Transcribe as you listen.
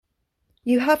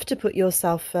You have to put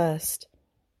yourself first.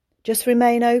 Just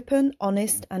remain open,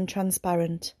 honest and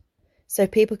transparent, so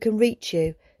people can reach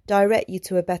you, direct you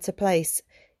to a better place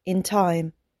in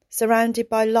time, surrounded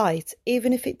by light,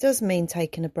 even if it does mean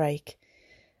taking a break,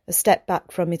 a step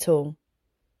back from it all.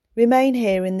 Remain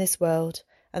here in this world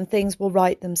and things will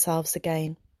right themselves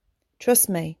again. Trust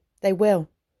me, they will.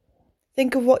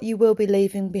 Think of what you will be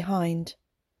leaving behind.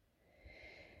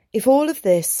 If all of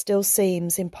this still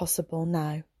seems impossible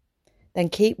now, then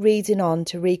keep reading on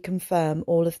to reconfirm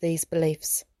all of these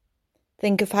beliefs.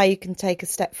 Think of how you can take a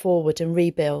step forward and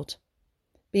rebuild.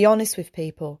 Be honest with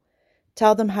people.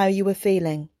 Tell them how you are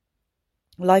feeling.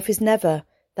 Life is never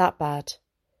that bad.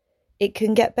 It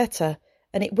can get better,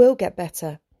 and it will get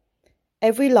better.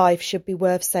 Every life should be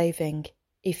worth saving,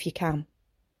 if you can.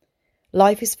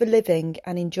 Life is for living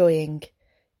and enjoying.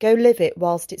 Go live it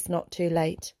whilst it's not too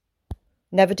late.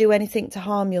 Never do anything to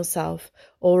harm yourself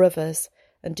or others,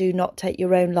 and do not take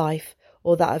your own life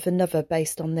or that of another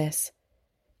based on this.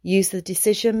 Use the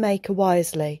decision maker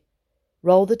wisely.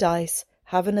 Roll the dice,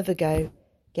 have another go,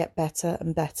 get better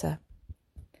and better.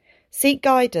 Seek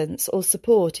guidance or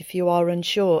support if you are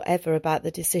unsure ever about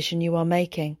the decision you are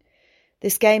making.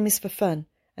 This game is for fun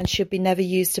and should be never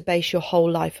used to base your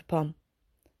whole life upon.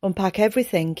 Unpack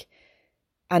everything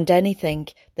and anything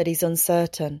that is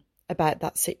uncertain about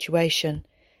that situation.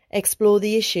 Explore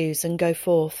the issues and go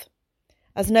forth.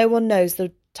 As no one knows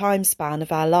the time span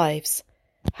of our lives,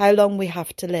 how long we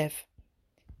have to live.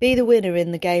 Be the winner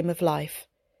in the game of life.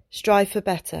 Strive for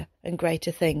better and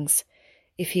greater things.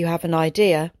 If you have an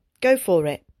idea, go for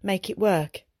it. Make it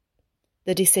work.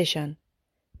 The decision.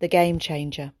 The game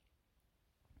changer.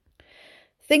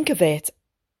 Think of it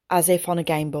as if on a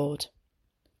game board.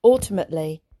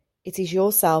 Ultimately, it is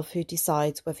yourself who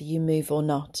decides whether you move or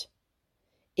not.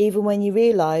 Even when you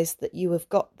realise that you have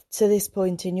got to this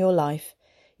point in your life,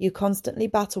 you constantly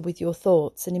battle with your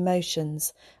thoughts and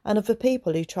emotions and other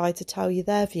people who try to tell you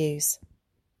their views.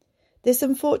 This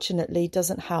unfortunately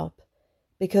doesn't help,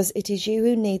 because it is you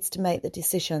who needs to make the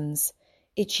decisions.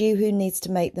 It's you who needs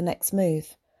to make the next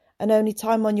move, and only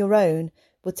time on your own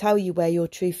will tell you where your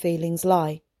true feelings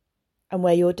lie, and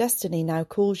where your destiny now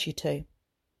calls you to.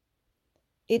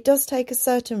 It does take a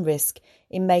certain risk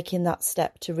in making that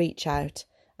step to reach out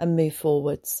and move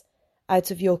forwards, out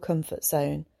of your comfort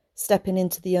zone, stepping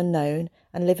into the unknown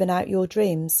and living out your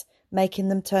dreams, making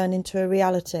them turn into a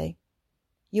reality.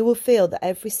 You will feel that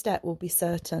every step will be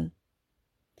certain.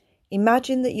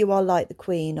 Imagine that you are like the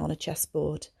queen on a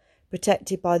chessboard,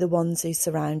 protected by the ones who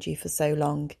surround you for so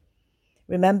long.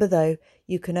 Remember though,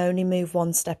 you can only move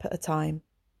one step at a time.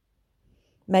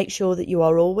 Make sure that you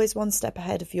are always one step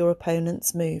ahead of your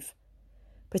opponent's move.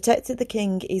 Protecting the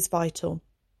king is vital.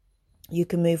 You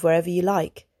can move wherever you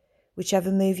like.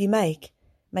 Whichever move you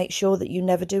make sure that you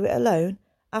never do it alone.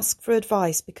 Ask for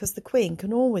advice, because the queen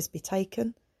can always be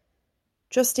taken.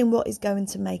 Trust in what is going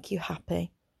to make you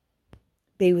happy.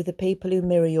 Be with the people who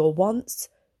mirror your wants,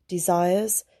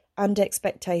 desires, and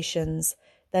expectations.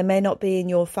 They may not be in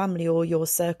your family or your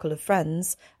circle of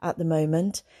friends at the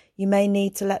moment. You may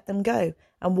need to let them go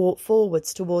and walk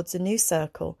forwards towards a new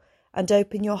circle, and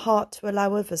open your heart to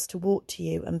allow others to walk to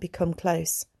you and become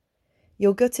close.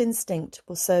 Your gut instinct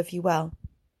will serve you well.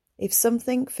 If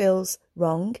something feels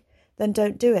wrong, then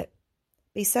don't do it.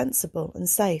 Be sensible and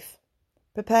safe.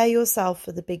 Prepare yourself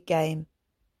for the big game,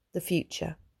 the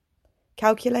future.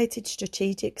 Calculated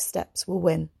strategic steps will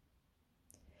win.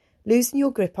 Losing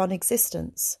your grip on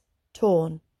existence.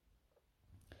 Torn.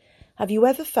 Have you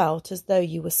ever felt as though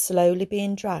you were slowly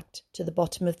being dragged to the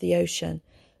bottom of the ocean,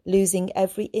 losing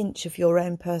every inch of your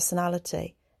own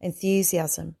personality,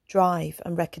 enthusiasm, drive,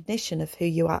 and recognition of who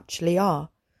you actually are?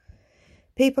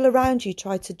 People around you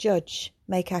try to judge,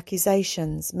 make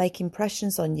accusations, make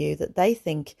impressions on you that they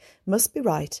think must be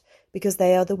right because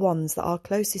they are the ones that are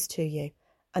closest to you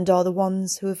and are the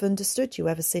ones who have understood you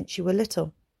ever since you were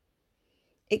little.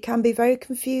 It can be very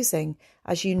confusing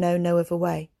as you know no other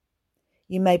way.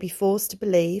 You may be forced to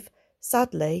believe,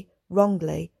 sadly,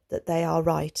 wrongly, that they are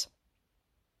right.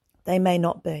 They may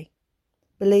not be.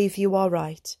 Believe you are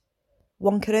right.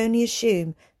 One can only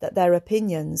assume that their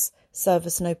opinions serve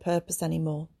us no purpose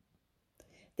anymore.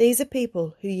 These are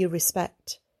people who you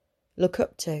respect, look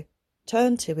up to,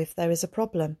 turn to if there is a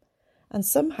problem, and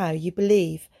somehow you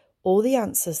believe all the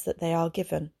answers that they are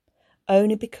given,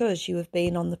 only because you have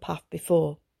been on the path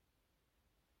before.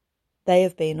 They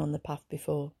have been on the path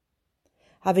before,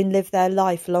 having lived their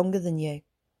life longer than you.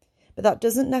 But that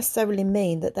doesn't necessarily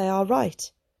mean that they are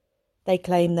right. They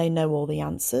claim they know all the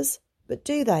answers, but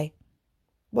do they?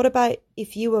 What about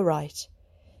if you were right?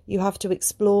 You have to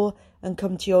explore and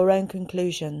come to your own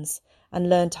conclusions and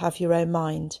learn to have your own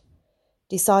mind.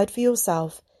 Decide for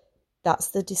yourself. That's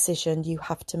the decision you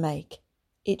have to make.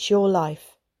 It's your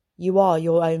life. You are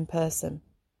your own person.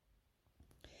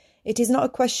 It is not a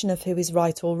question of who is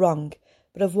right or wrong,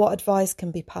 but of what advice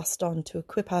can be passed on to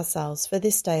equip ourselves for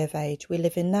this day of age we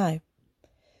live in now.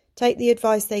 Take the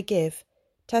advice they give,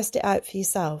 test it out for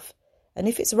yourself, and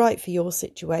if it's right for your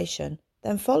situation,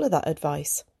 then follow that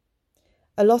advice.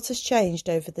 A lot has changed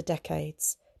over the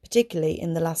decades, particularly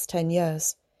in the last 10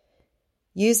 years.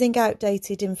 Using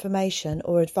outdated information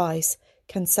or advice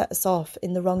can set us off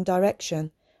in the wrong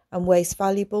direction and waste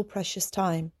valuable, precious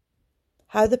time.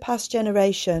 How the past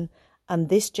generation and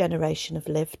this generation have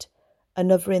lived,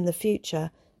 another in the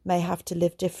future may have to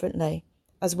live differently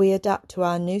as we adapt to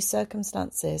our new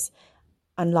circumstances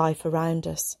and life around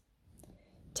us.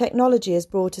 Technology has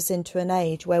brought us into an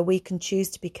age where we can choose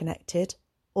to be connected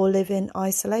or live in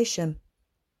isolation.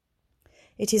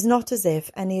 It is not as if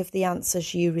any of the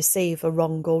answers you receive are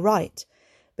wrong or right,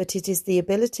 but it is the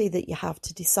ability that you have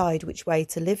to decide which way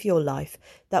to live your life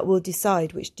that will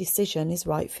decide which decision is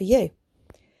right for you.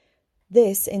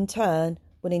 This, in turn,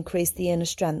 will increase the inner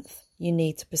strength you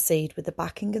need to proceed with the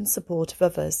backing and support of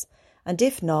others, and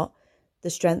if not, the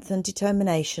strength and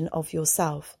determination of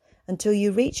yourself, until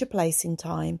you reach a place in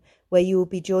time where you will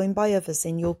be joined by others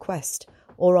in your quest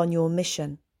or on your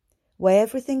mission. Weigh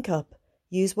everything up,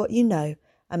 use what you know,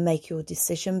 and make your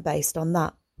decision based on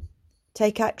that.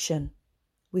 Take action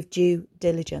with due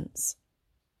diligence.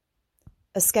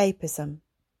 Escapism.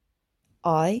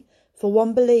 I, for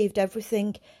one, believed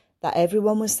everything that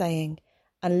everyone was saying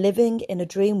and living in a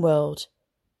dream world,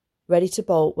 ready to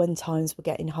bolt when times were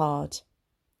getting hard.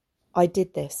 I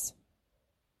did this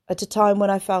at a time when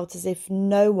I felt as if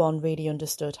no one really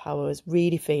understood how I was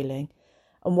really feeling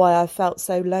and why I felt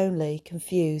so lonely,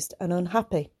 confused and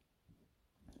unhappy.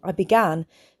 I began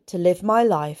to live my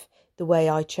life the way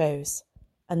I chose,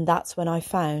 and that's when I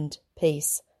found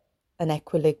peace and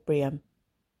equilibrium.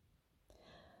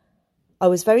 I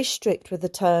was very strict with the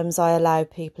terms I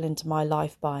allowed people into my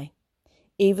life by,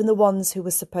 even the ones who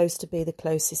were supposed to be the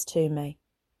closest to me.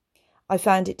 I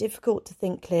found it difficult to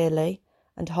think clearly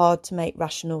and hard to make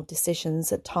rational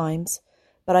decisions at times,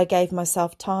 but I gave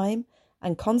myself time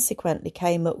and consequently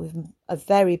came up with a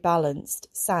very balanced,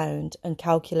 sound and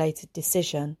calculated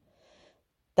decision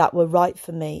that were right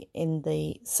for me in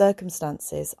the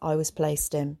circumstances I was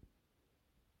placed in.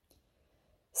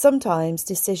 Sometimes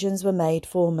decisions were made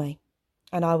for me,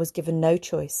 and I was given no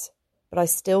choice, but I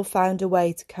still found a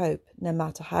way to cope no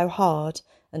matter how hard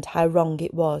and how wrong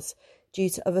it was, due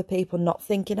to other people not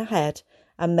thinking ahead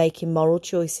and making moral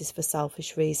choices for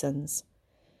selfish reasons.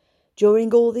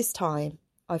 During all this time,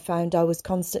 I found I was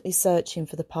constantly searching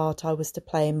for the part I was to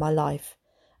play in my life,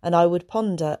 and I would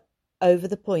ponder over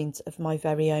the point of my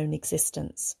very own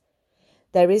existence.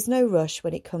 There is no rush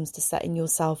when it comes to setting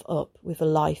yourself up with a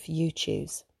life you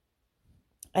choose.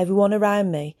 Everyone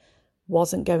around me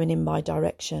wasn't going in my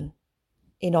direction,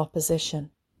 in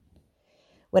opposition.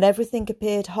 When everything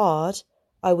appeared hard,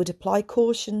 I would apply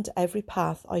caution to every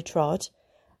path I trod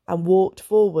and walked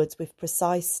forwards with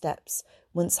precise steps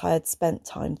once I had spent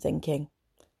time thinking,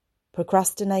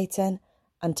 procrastinating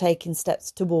and taking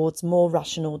steps towards more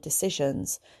rational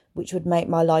decisions which would make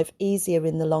my life easier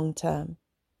in the long term.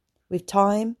 With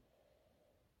time,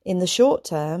 in the short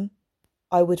term,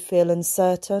 I would feel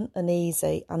uncertain,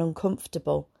 uneasy and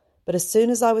uncomfortable, but as soon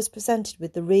as I was presented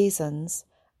with the reasons,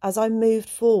 as I moved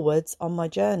forwards on my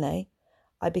journey,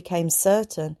 I became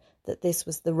certain that this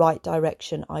was the right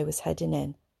direction I was heading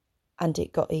in, and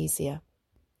it got easier.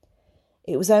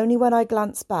 It was only when I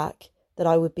glanced back that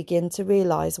I would begin to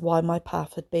realise why my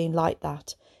path had been like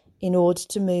that, in order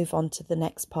to move on to the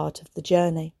next part of the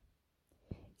journey.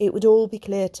 It would all be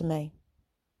clear to me.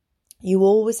 You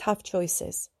always have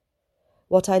choices.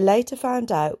 What I later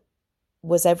found out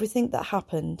was everything that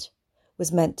happened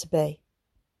was meant to be.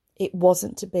 It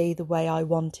wasn't to be the way I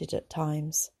wanted at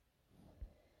times.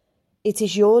 It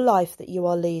is your life that you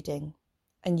are leading,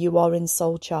 and you are in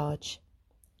sole charge.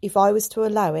 If I was to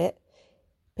allow it,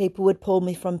 people would pull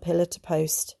me from pillar to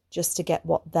post just to get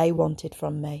what they wanted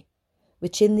from me,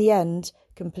 which in the end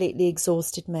completely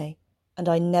exhausted me, and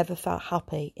I never felt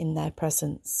happy in their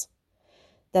presence.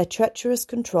 Their treacherous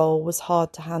control was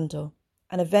hard to handle,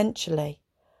 and eventually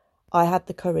I had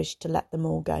the courage to let them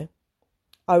all go.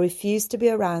 I refused to be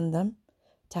around them,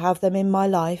 to have them in my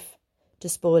life, to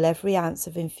spoil every ounce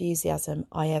of enthusiasm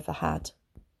I ever had.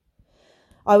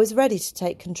 I was ready to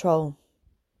take control,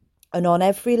 and on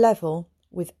every level,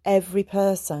 with every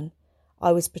person,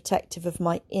 I was protective of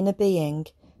my inner being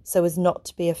so as not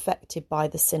to be affected by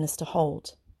the sinister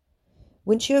hold.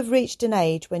 Once you have reached an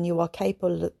age when you are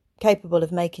capable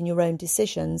of making your own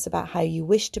decisions about how you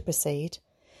wish to proceed,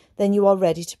 then you are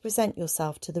ready to present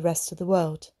yourself to the rest of the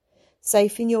world,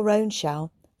 safe in your own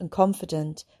shell and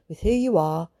confident with who you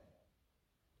are,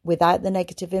 without the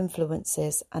negative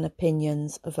influences and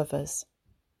opinions of others.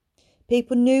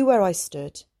 People knew where I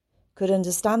stood, could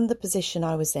understand the position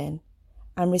I was in,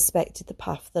 and respected the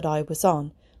path that I was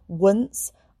on,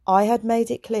 once I had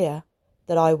made it clear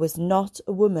that I was not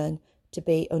a woman to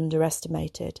be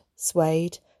underestimated,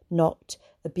 swayed, knocked,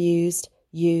 abused,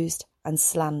 used, and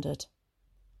slandered.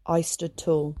 I stood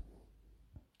tall.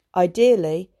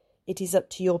 Ideally, it is up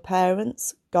to your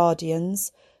parents,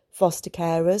 guardians, foster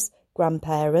carers,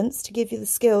 grandparents to give you the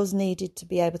skills needed to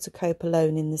be able to cope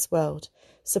alone in this world,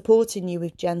 supporting you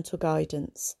with gentle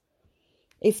guidance.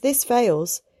 If this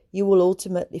fails, you will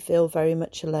ultimately feel very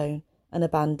much alone and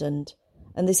abandoned,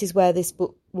 and this is where this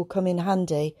book will come in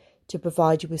handy to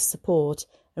provide you with support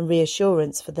and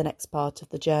reassurance for the next part of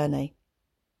the journey.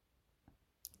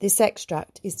 This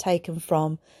extract is taken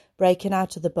from Breaking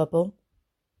Out of the Bubble,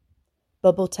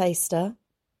 Bubble Taster,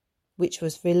 which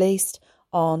was released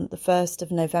on the 1st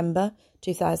of November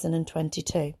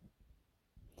 2022.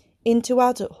 Into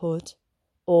adulthood,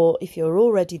 or if you're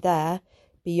already there,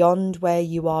 beyond where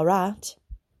you are at,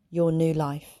 your new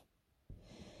life.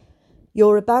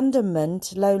 Your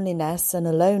abandonment, loneliness and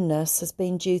aloneness has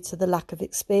been due to the lack of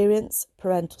experience,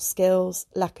 parental skills,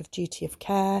 lack of duty of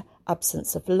care,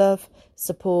 absence of love,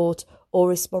 support or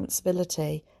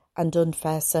responsibility, and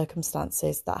unfair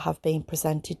circumstances that have been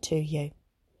presented to you.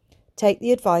 Take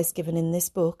the advice given in this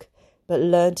book, but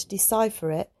learn to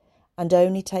decipher it and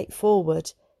only take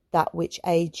forward that which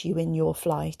aids you in your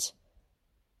flight.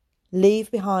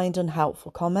 Leave behind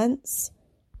unhelpful comments.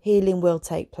 Healing will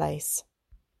take place.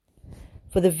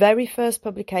 For the very first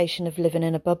publication of Living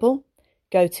in a Bubble,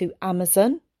 go to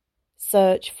Amazon,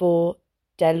 search for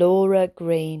Delora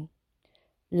Green,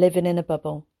 Living in a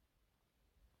Bubble.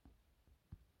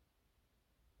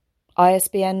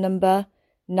 ISBN number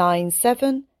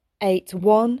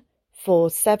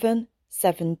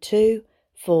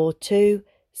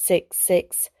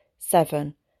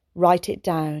 97814772426667. Write it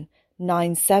down,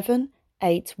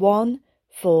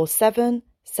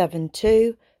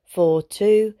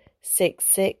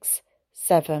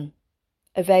 97814772426667.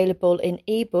 Available in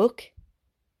ebook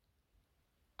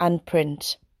and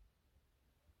print.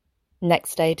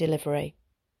 Next day delivery.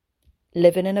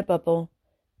 Living in a Bubble,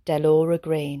 Delora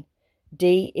Green.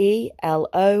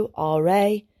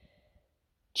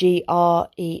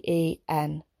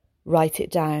 DELORAGREEN. Write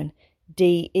it down.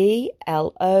 DELORAGREEN.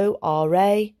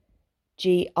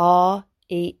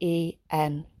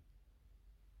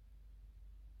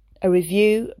 A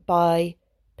review by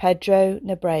Pedro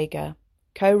Nebrega,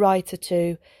 co-writer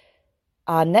to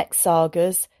Our Next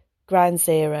Sagas, Ground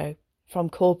Zero, From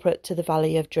Corporate to the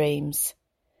Valley of Dreams.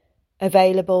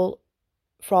 Available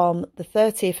from the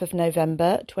 30th of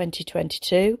November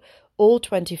 2022, all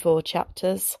 24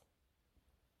 chapters.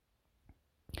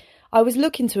 I was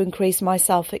looking to increase my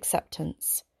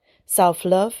self-acceptance,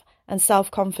 self-love and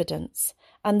self-confidence,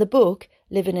 and the book,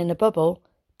 Living in a Bubble,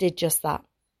 did just that.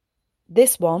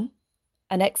 This one,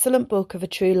 an excellent book of a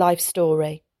true life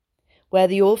story, where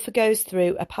the author goes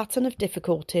through a pattern of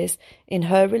difficulties in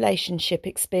her relationship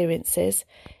experiences.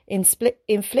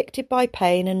 Inflicted by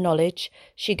pain and knowledge,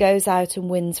 she goes out and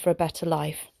wins for a better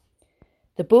life.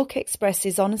 The book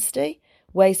expresses honesty,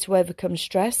 ways to overcome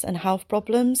stress and health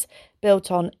problems, built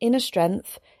on inner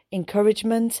strength,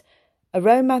 encouragement, a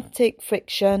romantic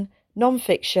fiction,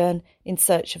 non-fiction in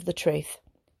search of the truth.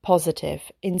 Positive,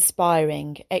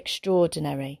 inspiring,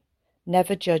 extraordinary.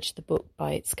 Never judge the book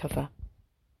by its cover.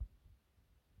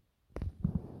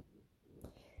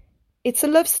 It's a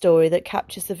love story that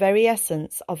captures the very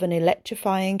essence of an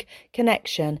electrifying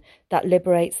connection that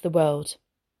liberates the world.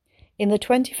 In the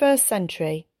 21st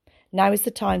century, now is the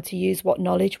time to use what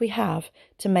knowledge we have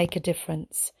to make a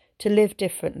difference, to live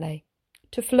differently,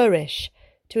 to flourish,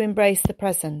 to embrace the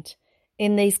present.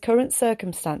 In these current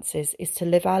circumstances is to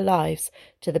live our lives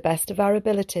to the best of our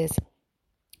abilities,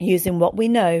 using what we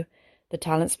know, the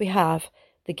talents we have,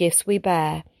 the gifts we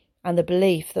bear, and the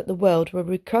belief that the world will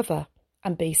recover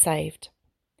and be saved.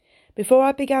 Before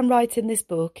I began writing this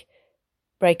book,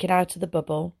 Breaking Out of the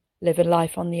Bubble, Living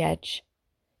Life on the Edge,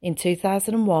 in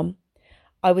 2001,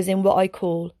 I was in what I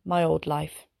call my old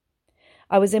life.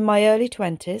 I was in my early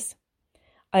 20s.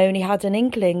 I only had an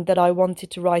inkling that I wanted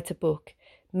to write a book,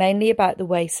 mainly about the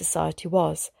way society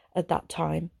was at that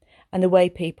time and the way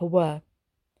people were.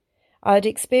 I had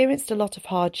experienced a lot of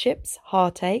hardships,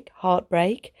 heartache,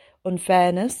 heartbreak,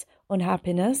 unfairness,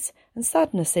 unhappiness and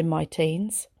sadness in my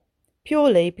teens,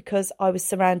 purely because I was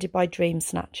surrounded by dream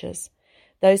snatchers,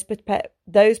 those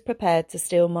prepared to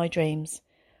steal my dreams.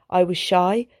 I was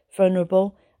shy,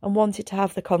 vulnerable, and wanted to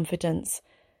have the confidence.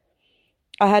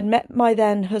 I had met my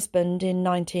then husband in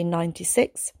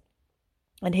 1996,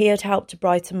 and he had helped to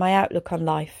brighten my outlook on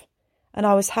life, and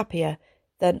I was happier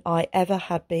than I ever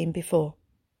had been before.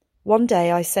 One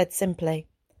day I said simply,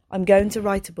 "I'm going to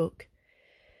write a book."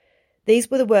 These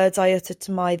were the words I uttered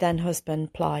to my then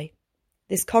husband, Ply.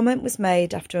 This comment was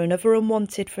made after another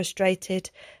unwanted, frustrated,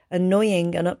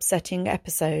 annoying and upsetting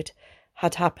episode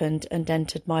had happened and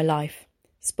entered my life,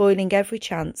 spoiling every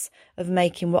chance of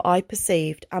making what I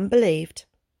perceived and believed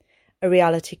a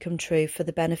reality come true for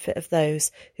the benefit of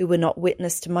those who were not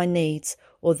witness to my needs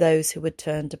or those who had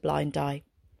turned a blind eye.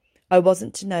 I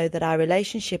wasn't to know that our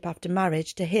relationship after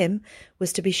marriage to him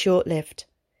was to be short-lived.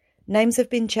 Names have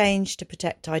been changed to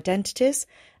protect identities,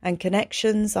 and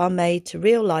connections are made to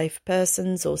real-life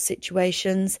persons or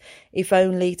situations, if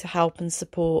only to help and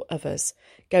support others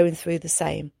going through the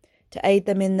same, to aid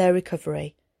them in their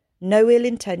recovery. No ill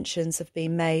intentions have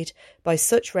been made by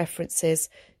such references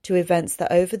to events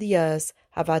that over the years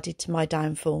have added to my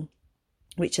downfall,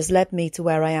 which has led me to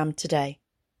where I am today.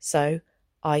 So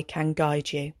I can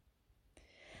guide you.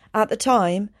 At the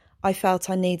time, I felt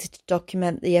I needed to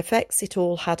document the effects it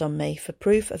all had on me for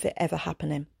proof of it ever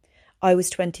happening. I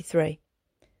was 23.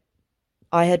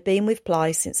 I had been with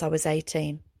Ply since I was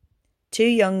 18. Too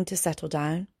young to settle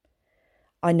down,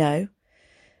 I know,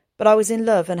 but I was in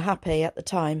love and happy at the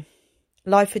time.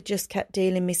 Life had just kept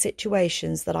dealing me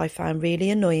situations that I found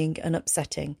really annoying and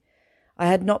upsetting. I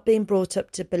had not been brought up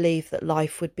to believe that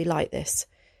life would be like this.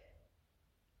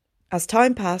 As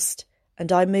time passed,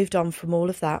 and I moved on from all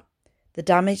of that, the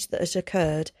damage that had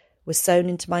occurred was sewn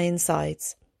into my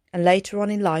insides, and later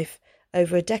on in life,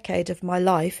 over a decade of my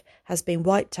life has been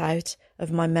wiped out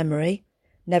of my memory,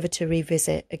 never to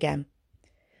revisit again.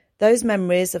 Those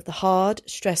memories of the hard,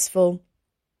 stressful,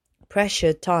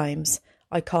 pressured times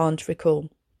I can't recall.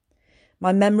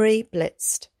 My memory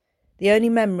blitzed. The only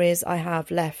memories I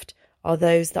have left are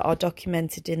those that are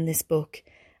documented in this book,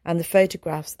 and the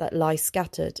photographs that lie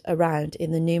scattered around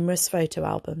in the numerous photo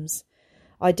albums.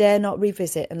 I dare not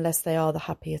revisit unless they are the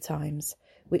happier times,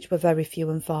 which were very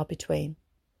few and far between.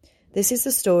 This is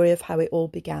the story of how it all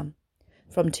began,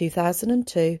 from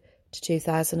 2002 to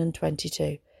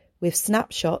 2022, with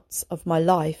snapshots of my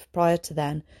life prior to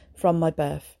then from my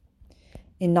birth,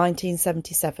 in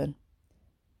 1977,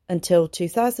 until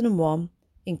 2001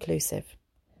 inclusive,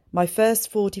 my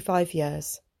first 45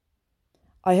 years.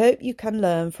 I hope you can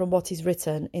learn from what is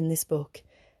written in this book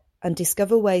and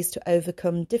discover ways to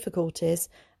overcome difficulties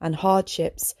and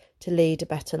hardships to lead a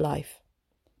better life.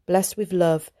 Blessed with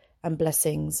love and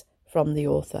blessings from the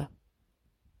author.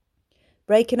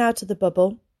 Breaking Out of the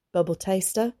Bubble, Bubble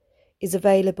Taster, is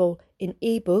available in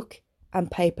ebook and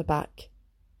paperback.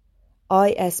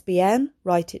 ISBN,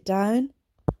 write it down,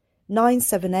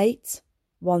 978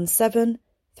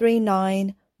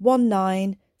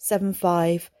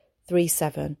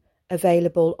 1739197537,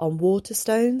 available on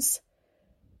Waterstones.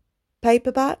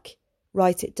 Paperback,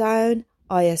 write it down,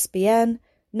 ISBN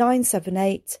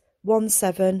 978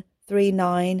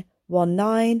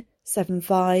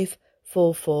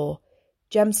 1739197544,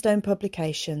 Gemstone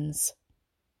Publications.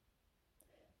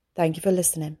 Thank you for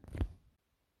listening.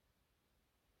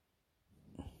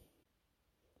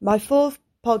 My fourth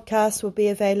podcast will be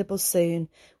available soon,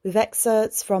 with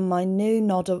excerpts from my new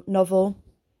novel,